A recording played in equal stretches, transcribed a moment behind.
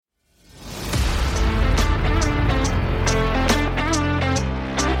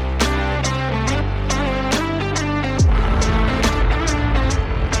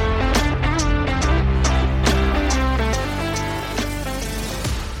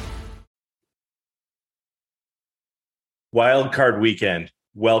Wildcard weekend.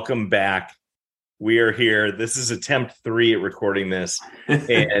 Welcome back. We are here. This is attempt 3 at recording this.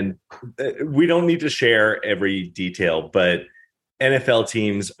 And we don't need to share every detail, but NFL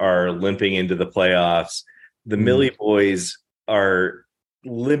teams are limping into the playoffs. The Millie boys are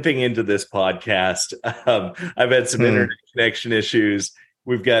limping into this podcast. I've had some internet connection issues.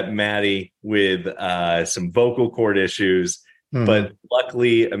 We've got Matty with some vocal cord issues. But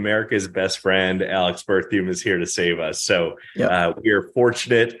luckily, America's best friend, Alex Berthium, is here to save us. So we are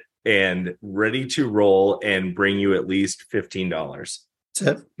fortunate and ready to roll and bring you at least $15.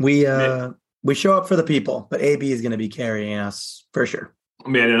 That's it. We show up for the people, but AB is going to be carrying us for sure.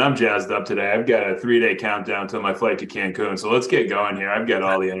 Man, and I'm jazzed up today. I've got a 3-day countdown till my flight to Cancun. So let's get going here. I've got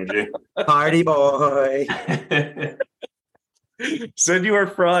all the energy. Party boy. Send you our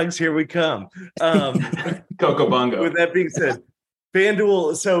frogs. Here we come. Coco Bongo. With that being said,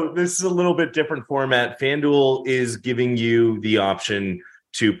 FanDuel. So this is a little bit different format. FanDuel is giving you the option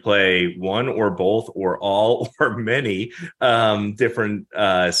to play one or both or all or many different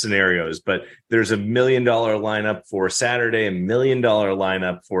scenarios. But there's $1 million lineup for Saturday, $1 million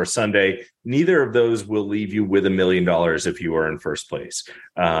lineup for Sunday. Neither of those will leave you with $1 million if you are in first place.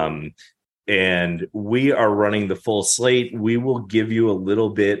 And we are running the full slate. We will give you a little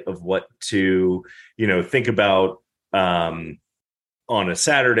bit of what to, think about on a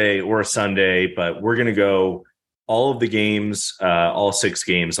Saturday or a Sunday, but we're going to go all of the games, all 6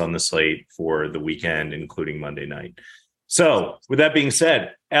 games on the slate for the weekend, including Monday night. So with that being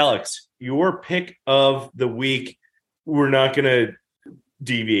said, Alex, your pick of the week, we're not going to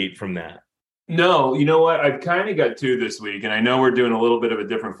deviate from that. No, you know what? I've kind of got 2 this week, and I know we're doing a little bit of a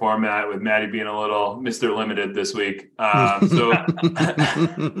different format with Matty being a little Mr. Limited this week. So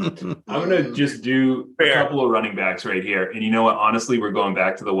I'm going to just do a couple of running backs right here. And you know what? Honestly, we're going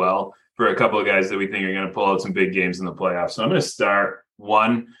back to the well for a couple of guys that we think are going to pull out some big games in the playoffs. So I'm going to start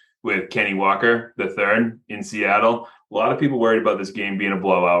one with Kenny Walker, the third in Seattle. A lot of people worried about this game being a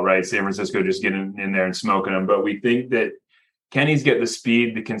blowout, right? San Francisco just getting in there and smoking them. But we think that Kenny's got the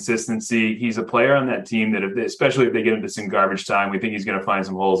speed, the consistency. He's a player on that team that, especially if they get into some garbage time, we think he's going to find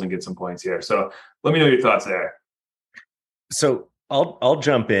some holes and get some points here. So let me know your thoughts there. So I'll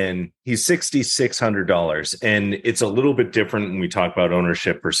jump in. He's $6,600, and it's a little bit different when we talk about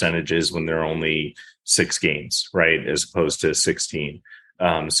ownership percentages when there are only 6 games, right, as opposed to 16.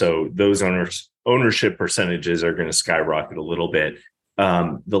 So those ownership percentages are going to skyrocket a little bit.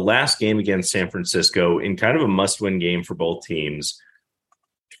 The last game against San Francisco, in kind of a must-win game for both teams,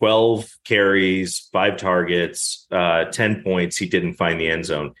 12 carries, 5 targets, 10 points. He didn't find the end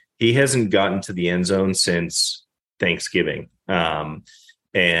zone. He hasn't gotten to the end zone since Thanksgiving.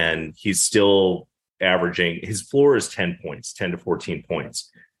 And he's still averaging, his floor is 10 points, 10 to 14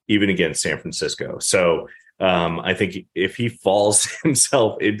 points, even against San Francisco. So I think if he falls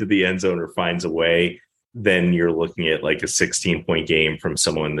himself into the end zone or finds a way, then you're looking at like a 16-point game from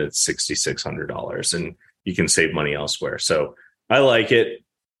someone that's $6,600, and you can save money elsewhere. So I like it.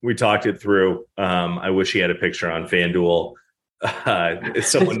 We talked it through. I wish he had a picture on FanDuel.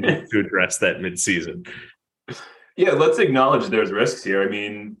 Someone needs to address that midseason. Yeah, let's acknowledge there's risks here. I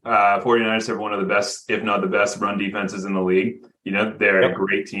mean, 49ers have one of the best, if not the best, run defenses in the league. They're a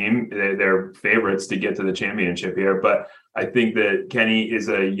great team. They're favorites to get to the championship here. But I think that Kenny is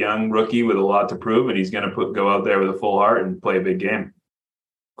a young rookie with a lot to prove, and he's going to go out there with a full heart and play a big game.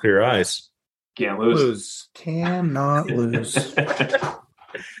 Clear eyes. Can't lose. Cannot lose.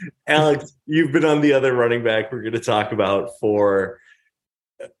 Alex, you've been on the other running back we're going to talk about for...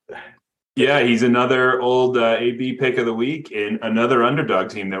 Yeah, he's another old AB pick of the week in another underdog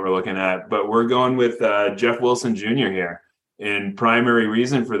team that we're looking at. But we're going with Jeff Wilson Jr. here. And primary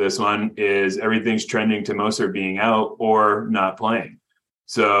reason for this one is everything's trending to Mostert being out or not playing.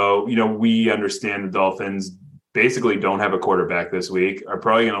 So, we understand the Dolphins basically don't have a quarterback this week, are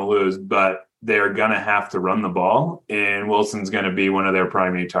probably going to lose, but they're going to have to run the ball. And Wilson's going to be one of their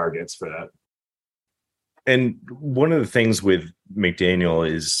primary targets for that. And one of the things with McDaniel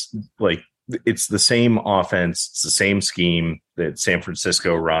is like, it's the same offense. It's the same scheme that San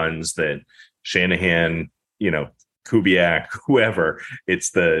Francisco runs, that Shanahan, Kubiak, whoever.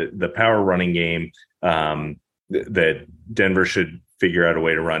 It's the power running game that Denver should figure out a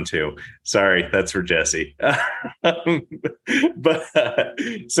way to run to. Sorry, that's for Jesse. But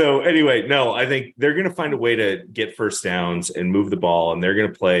so anyway, no, I think they're going to find a way to get first downs and move the ball, and they're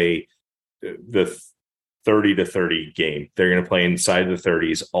going to play the 30-30 game. They're going to play inside the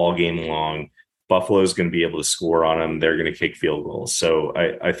 30s all game long. Buffalo's going to be able to score on them. They're going to kick field goals. So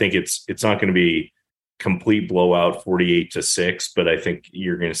I think it's not going to be complete blowout 48-6, but I think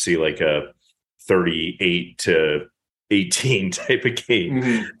you're going to see like a 38-8 18 type of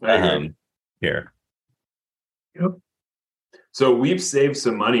game here. Yep. So we've saved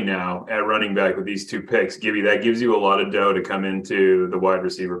some money now at running back with these two picks. Gibby, that gives you a lot of dough to come into the wide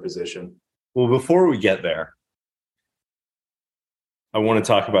receiver position. Well, before we get there, I want to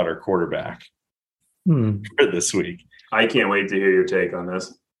talk about our quarterback for this week. I can't wait to hear your take on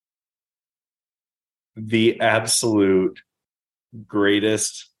this. The absolute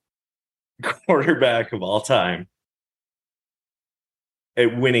greatest quarterback of all time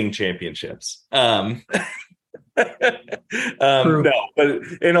at winning championships. No, but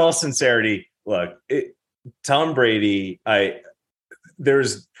in all sincerity, look, Tom Brady,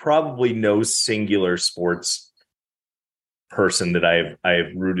 there's probably no singular sports person that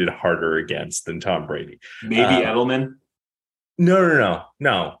I've rooted harder against than Tom Brady. Maybe Edelman. No.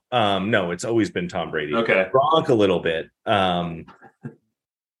 It's always been Tom Brady. Okay, Gronk a little bit, but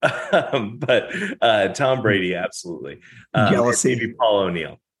Tom Brady absolutely. Jealousy. Maybe Paul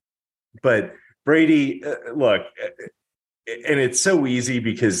O'Neill, but Brady. Look, and it's so easy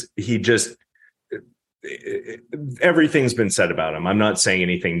because he just. Everything's been said about him. I'm not saying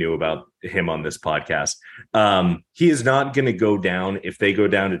anything new about him on this podcast. He is not going to go down. If they go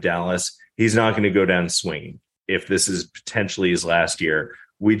down to Dallas, he's not going to go down swinging. If this is potentially his last year,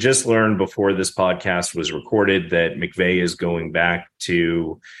 we just learned before this podcast was recorded that McVay is going back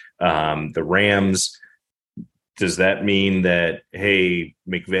to the Rams. Does that mean that, hey,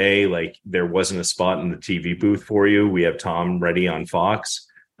 McVay, like there wasn't a spot in the TV booth for you? We have Tom ready on Fox.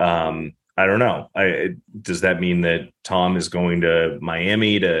 I don't know. Does that mean that Tom is going to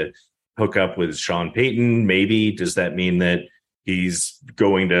Miami to hook up with Sean Payton? Maybe. Does that mean that he's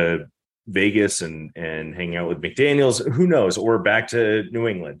going to Vegas and hang out with McDaniels? Who knows? Or back to New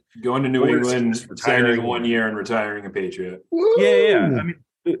England. Going to New England, signing 1 year and retiring a Patriot. Yeah.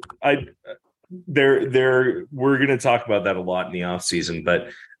 I mean, we're going to talk about that a lot in the offseason, but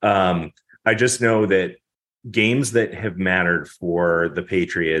I just know that games that have mattered for the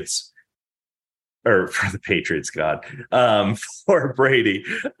Patriots, for Brady,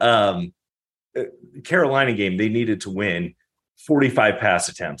 Carolina game, they needed to win 45 pass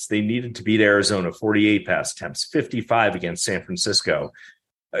attempts. They needed to beat Arizona 48 pass attempts, 55 against San Francisco.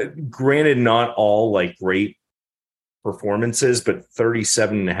 Granted, not all like great performances, but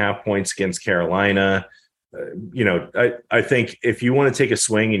 37.5 points against Carolina. I think if you want to take a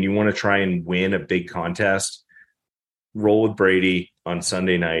swing and you want to try and win a big contest, roll with Brady on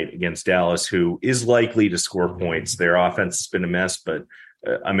Sunday night against Dallas, who is likely to score points. Their offense has been a mess, but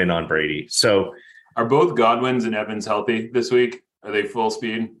I'm in on Brady. So are both Godwins and Evans healthy this week? Are they full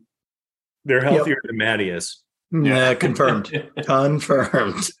speed? They're healthier than Matty is. Yeah, confirmed.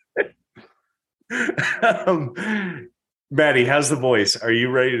 Confirmed. Matty, how's the voice? Are you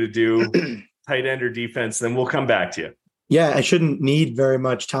ready to do tight end or defense? Then we'll come back to you. Yeah, I shouldn't need very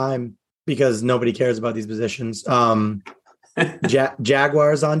much time because nobody cares about these positions.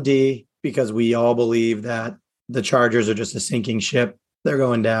 Jaguars on D, because we all believe that the Chargers are just a sinking ship. They're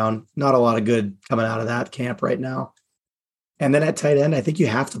going down. Not a lot of good coming out of that camp right now. And then at tight end, I think you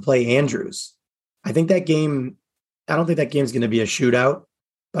have to play Andrews. I don't think that game's going to be a shootout,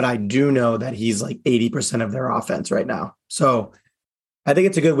 but I do know that he's like 80% of their offense right now. So I think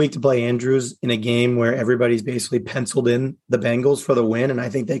it's a good week to play Andrews in a game where everybody's basically penciled in the Bengals for the win. And I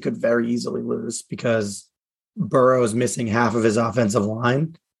think they could very easily lose because Burrow is missing half of his offensive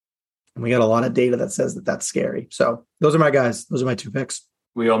line. And we got a lot of data that says that that's scary. So those are my guys. Those are my two picks.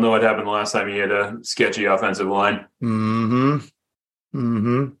 We all know what happened the last time he had a sketchy offensive line.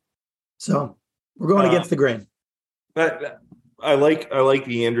 So we're going against the grain. But I like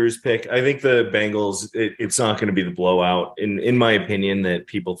the Andrews pick. I think the Bengals, it's not going to be the blowout, in my opinion, that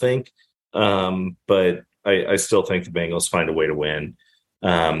people think. But I still think the Bengals find a way to win.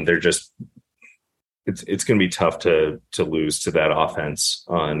 They're just it's going to be tough to lose to that offense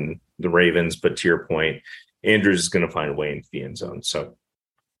on the Ravens. But to your point, Andrews is going to find a way into the end zone. So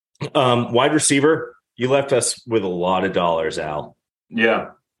wide receiver, you left us with a lot of dollars, Al.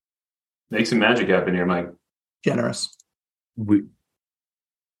 Yeah. Make some magic happen here, Mike. Generous.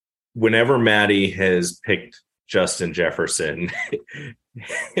 Whenever Matty has picked Justin Jefferson,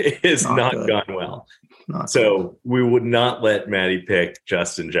 it has not gone well. So we would not let Matty pick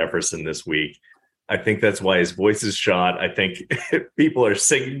Justin Jefferson this week. I think that's why his voice is shot. I think people are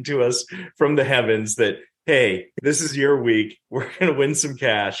singing to us from the heavens that, hey, this is your week. We're going to win some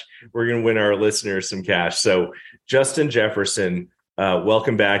cash. We're going to win our listeners some cash. So Justin Jefferson,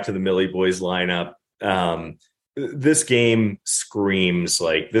 welcome back to the Millie Boys lineup. This game screams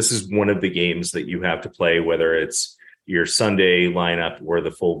like this is one of the games that you have to play, whether it's your Sunday lineup or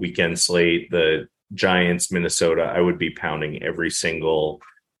the full weekend slate. The Giants, Minnesota, I would be pounding every single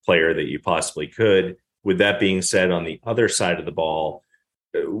player that you possibly could. With that being said, on the other side of the ball,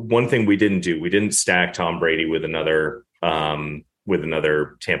 one thing we didn't stack Tom Brady with another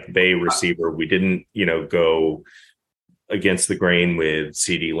Tampa Bay receiver. We didn't, go against the grain with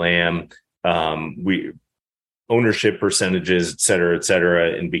CeeDee Lamb. We ownership percentages, et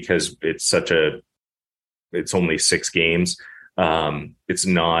cetera. And because it's only 6 games, it's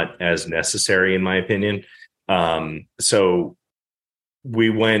not as necessary in my opinion. So we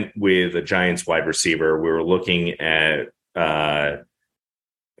went with a Giants wide receiver. We were looking at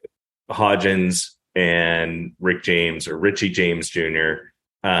Hodgins and Richie James Jr.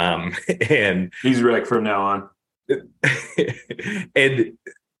 And he's Rick from now on. And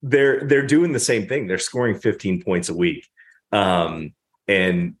they're doing the same thing. They're scoring 15 points a week.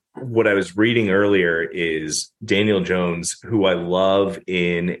 And what I was reading earlier is Daniel Jones, who I love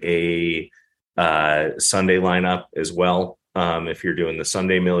in a Sunday lineup as well. If you're doing the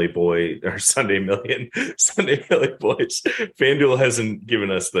Sunday Millie Boy or Sunday Million, Sunday Millie Boys, FanDuel hasn't given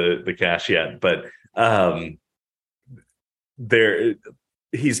us the cash yet, but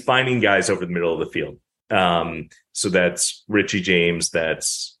he's finding guys over the middle of the field. So that's Richie James,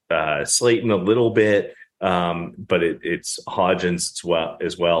 that's Slayton a little bit, but it's Hodgins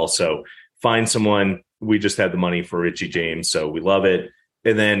as well. So find someone. We just had the money for Richie James, so we love it.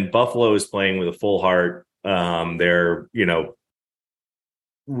 And then Buffalo is playing with a full heart. They're,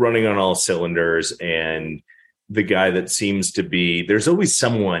 running on all cylinders, and the guy that seems to be, there's always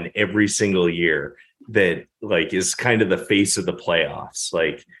someone every single year that is kind of the face of the playoffs.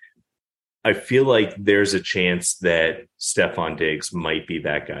 I feel like there's a chance that Stephon Diggs might be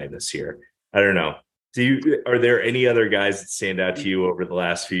that guy this year. I don't know. Are there any other guys that stand out to you over the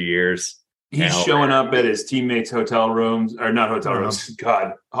last few years? He's showing up at his teammates' hotel rooms, or not hotel rooms,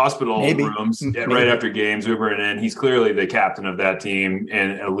 hospital rooms right after games, over and in. He's clearly the captain of that team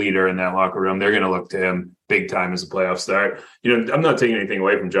and a leader in that locker room. They're going to look to him big time as a playoff start. I'm not taking anything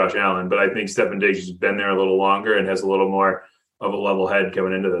away from Josh Allen, but I think Stephon Diggs has been there a little longer and has a little more of a level head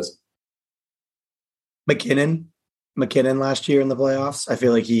coming into this. McKinnon last year in the playoffs. I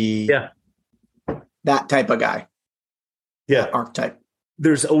feel like that type of guy. Yeah. Archetype.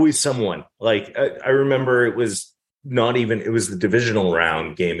 There's always someone. I remember it was the divisional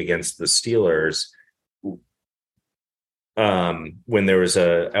round game against the Steelers, when there was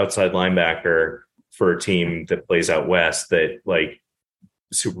a outside linebacker for a team that plays out west that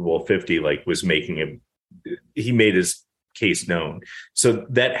Super Bowl 50 was he made his case known. So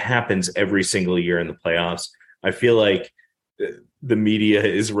that happens every single year in the playoffs. I feel like the media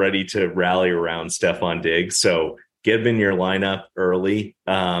is ready to rally around Stephon Diggs. So get him in your lineup early.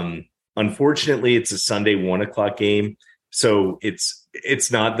 Unfortunately, it's a Sunday 1:00 game, so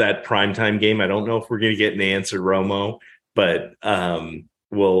it's not that primetime game. I don't know if we're going to get Nance or Romo, but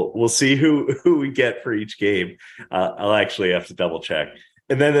we'll see who we get for each game. I'll actually have to double check.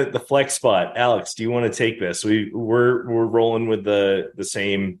 And then at the flex spot, Alex, do you want to take this? We're rolling with the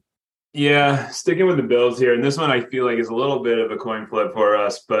same. Yeah, sticking with the Bills here. And this one I feel like is a little bit of a coin flip for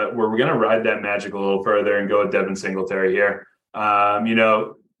us, but we're going to ride that magic a little further and go with Devin Singletary here. A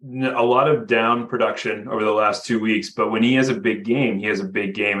lot of down production over the last 2 weeks, but when he has a big game, he has a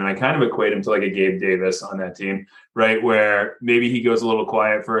big game. And I kind of equate him to a Gabe Davis on that team, right? Where maybe he goes a little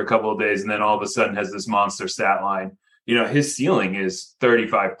quiet for a couple of days and then all of a sudden has this monster stat line. His ceiling is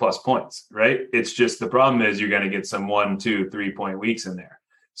 35 plus points, right? It's just the problem is you're going to get some 1, 2, 3 point weeks in there.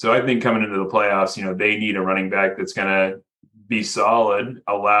 So I think coming into the playoffs, they need a running back that's going to be solid,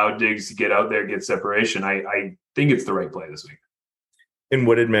 allow Diggs to get out there, get separation. I think it's the right play this week. And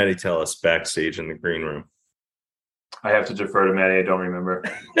what did Matty tell us backstage in the green room? I have to defer to Matty. I don't remember.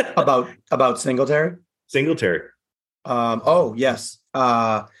 about Singletary? Singletary. Yes.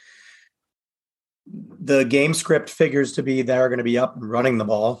 The game script figures to be they're going to be up and running the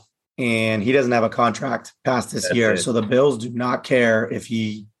ball, and he doesn't have a contract past this year. So the Bills do not care if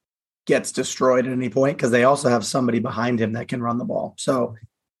he gets destroyed at any point because they also have somebody behind him that can run the ball. So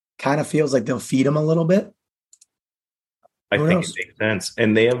kind of feels like they'll feed him a little bit. I think it makes sense.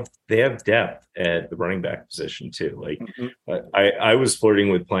 And they have depth at the running back position too. I was flirting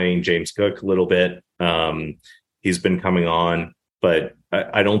with playing James Cook a little bit. He's been coming on, but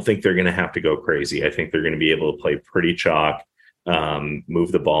I don't think they're going to have to go crazy. I think they're going to be able to play pretty chalk,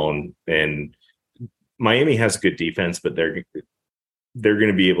 move the ball, and Miami has good defense, but they're going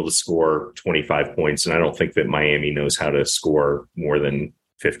to be able to score 25 points. And I don't think that Miami knows how to score more than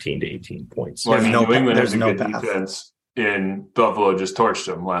 15 to 18 points. Well, New England has a good defense, and Buffalo just torched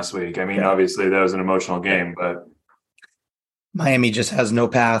them last week. Obviously that was an emotional game, but Miami just has no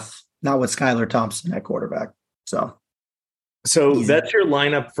path. not with Skylar Thompson at quarterback. So easy. That's your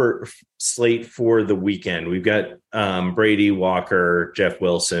lineup for slate for the weekend. We've got Brady, Walker, Jeff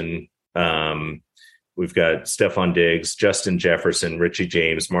Wilson. We've got Stephon Diggs, Justin Jefferson, Richie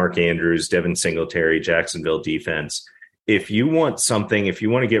James, Mark Andrews, Devin Singletary, Jacksonville defense. If you want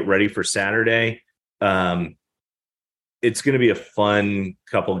to get ready for Saturday, it's going to be a fun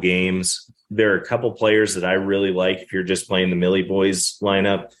couple games. There are a couple players that I really like if you're just playing the Millie Boys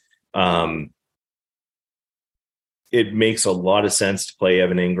lineup. It makes a lot of sense to play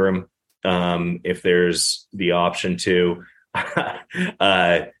Evan Ingram if there's the option to.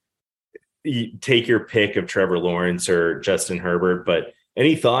 You take your pick of Trevor Lawrence or Justin Herbert, but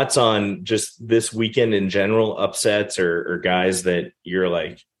any thoughts on just this weekend in general, upsets or guys that you're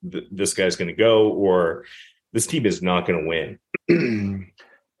like, this guy's going to go, or this team is not going to win?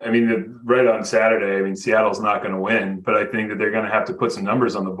 I mean, right on Saturday, Seattle's not going to win, but I think that they're going to have to put some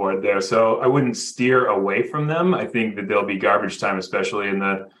numbers on the board there. So I wouldn't steer away from them. I think that there'll be garbage time, especially in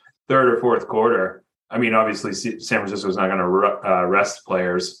the third or fourth quarter. I mean, obviously San Francisco's not going to rest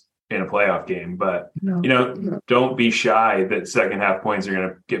players in a playoff game, but don't be shy that second half points are going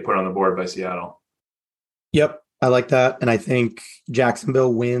to get put on the board by Seattle. Yep. I like that. And I think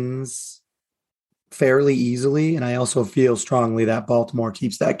Jacksonville wins fairly easily. And I also feel strongly that Baltimore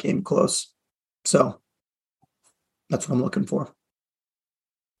keeps that game close. So that's what I'm looking for.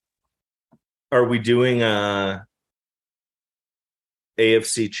 Are we doing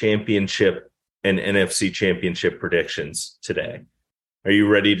AFC Championship and NFC Championship predictions today? Are you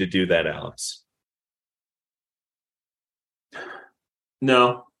ready to do that, Alex?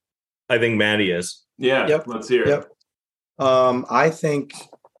 No. I think Matty is. Yeah, yep. Let's hear it. Yep. I think,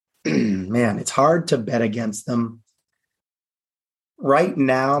 man, it's hard to bet against them. Right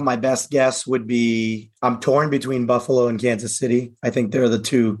now, my best guess would be I'm torn between Buffalo and Kansas City. I think they're the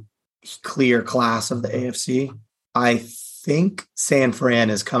two clear class of the AFC. I think San Fran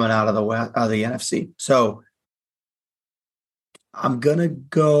is coming out of the NFC. So I'm gonna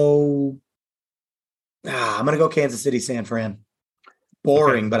go Kansas City, San Fran.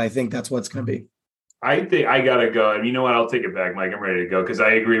 Boring, but I think that's what it's gonna be. I think I gotta go. And you know what? I'll take it back, Mike. I'm ready to go because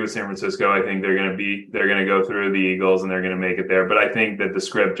I agree with San Francisco. I think they're gonna go through the Eagles and they're gonna make it there. But I think that the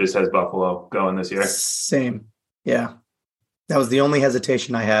script just has Buffalo going this year. Same. Yeah. That was the only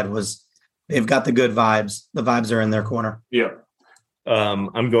hesitation I had was they've got the good vibes. The vibes are in their corner. Yeah.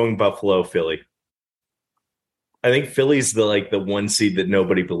 I'm going Buffalo, Philly. I think Philly's the one seed that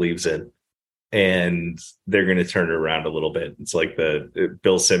nobody believes in, and they're going to turn it around a little bit. It's like the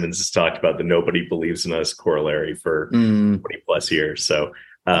Bill Simmons has talked about the nobody believes in us corollary for 20 plus years. So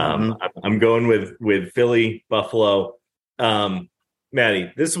I'm going with Philly, Buffalo.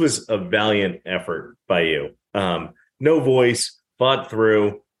 Matty, this was a valiant effort by you. No voice, fought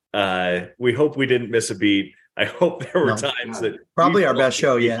through. We hope we didn't miss a beat. I hope there were times that probably our best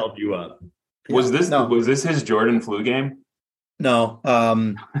show yet. Helped you up. Was this his Jordan flu game? No.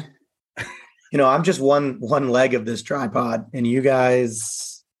 I'm just one leg of this tripod, and you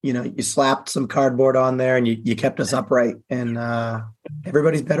guys, you slapped some cardboard on there and you kept us upright, and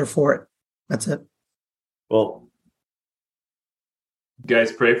everybody's better for it. That's it. Well,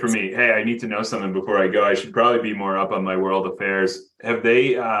 guys, pray for me. Hey, I need to know something before I go. I should probably be more up on my world affairs. Have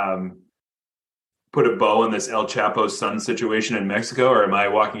they put a bow on this El Chapo's son situation in Mexico, or am I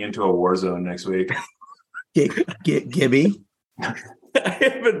walking into a war zone next week? Gibby? I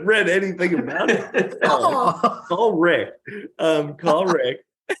haven't read anything about it. Call Rick. Call Rick.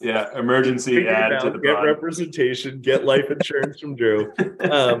 Yeah, emergency ad to the get pod. Representation, get life insurance from Drew.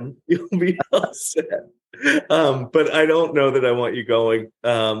 You'll be all set. But I don't know that I want you going.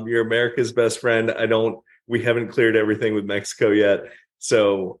 You're America's best friend. We haven't cleared everything with Mexico yet.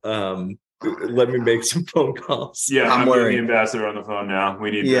 So let me make some phone calls. Yeah, I'm with the ambassador on the phone now.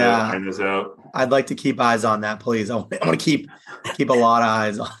 We need to find this out. I'd like to keep eyes on that, please. I want to keep a lot of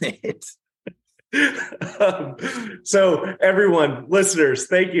eyes on it. So everyone, listeners,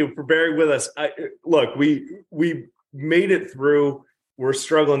 thank you for bearing with us. Look, we made it through. We're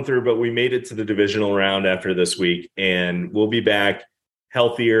struggling through, but we made it to the divisional round after this week, and we'll be back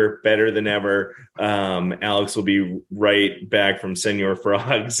healthier, better than ever. Alex will be right back from Senor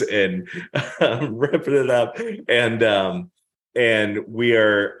Frogs and ripping it up. And we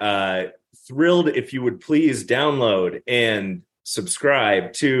are thrilled if you would please download and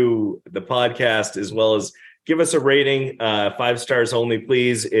subscribe to the podcast, as well as give us a rating, 5 stars only,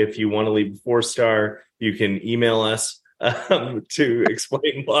 please. If you want to leave a 4-star, you can email us to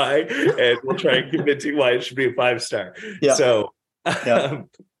explain why, and we'll try and convince you why it should be a 5-star. Yeah. So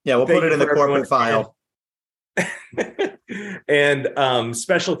we'll put it in the corporate file. And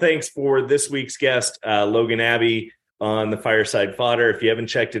special thanks for this week's guest, Logan Abbey on the Fireside Fodder. If you haven't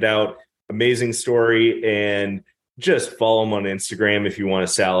checked it out, amazing story. And just follow him on Instagram if you want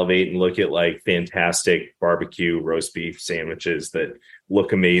to salivate and look at like fantastic barbecue roast beef sandwiches that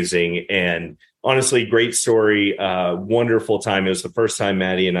look amazing. And honestly, great story. Wonderful time. It was the first time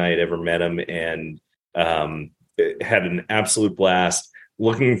Matty and I had ever met him, and had an absolute blast.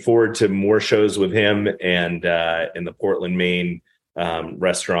 Looking forward to more shows with him and in the Portland, Maine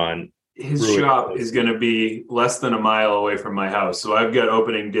restaurant. His shop is going to be less than a mile away from my house. So I've got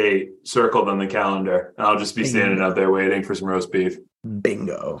opening date circled on the calendar. I'll just be standing out there waiting for some roast beef.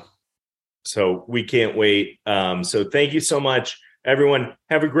 Bingo. So we can't wait. So thank you so much, everyone.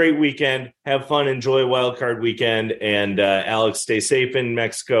 Have a great weekend. Have fun. Enjoy Wildcard weekend. And Alex, stay safe in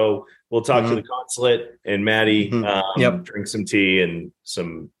Mexico. We'll talk to the consulate, and Matty, drink some tea and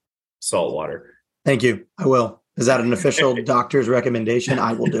some salt water. Thank you. I will. Is that an official doctor's recommendation?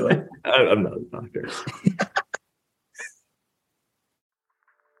 I will do it. I'm not a doctor.